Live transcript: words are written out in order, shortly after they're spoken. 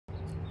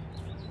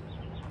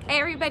Hey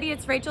everybody,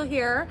 it's Rachel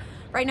here.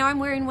 Right now I'm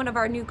wearing one of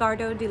our new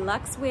Gardeaux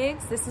Deluxe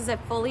wigs. This is a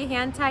fully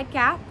hand-tied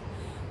cap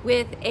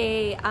with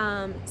a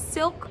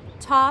silk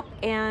top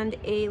and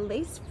a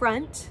lace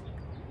front.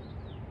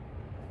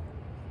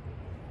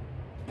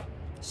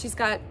 She's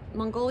got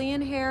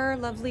Mongolian hair,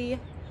 lovely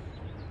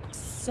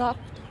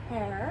soft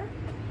hair.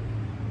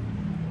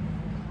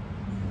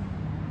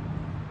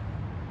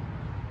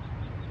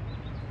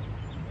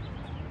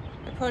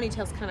 My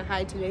ponytail's kind of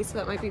high today, so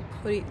that might be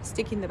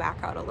sticking the back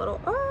out a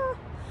little.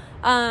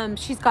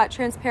 She's got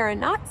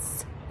transparent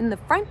knots in the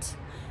front,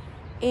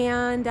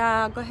 and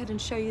I'll go ahead and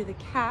show you the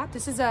cap.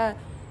 This is a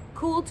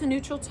cool to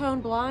neutral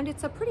tone blonde.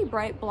 It's a pretty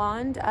bright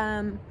blonde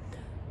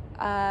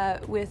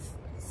with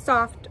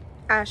soft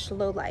ash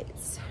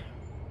lowlights.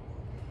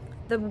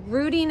 The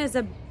rooting is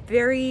a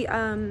very,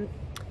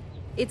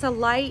 it's a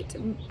light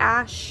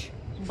ash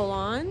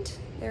blonde.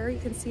 There, you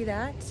can see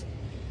that.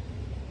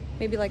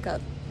 Maybe like a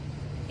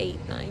 8,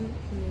 9,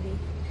 maybe.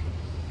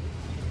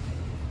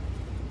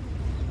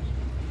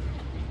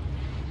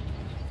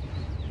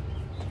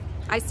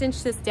 I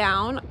cinched this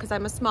down because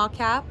I'm a small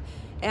cap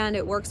and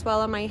it works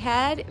well on my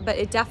head, but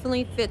it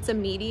definitely fits a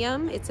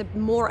medium. It's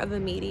more of a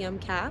medium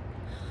cap.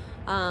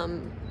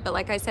 But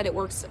like I said, it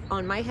works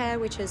on my head,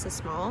 which is a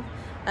small.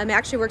 It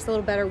actually works a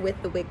little better with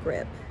the wig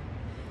grip.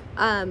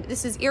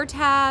 This is ear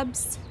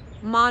tabs,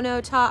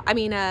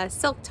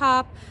 silk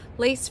top,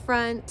 lace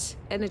front,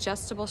 and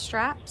adjustable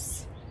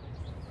straps.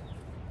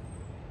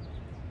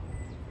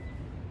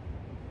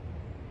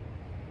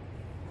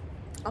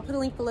 I'll put a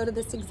link below to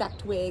this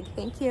exact wig.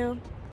 Thank you.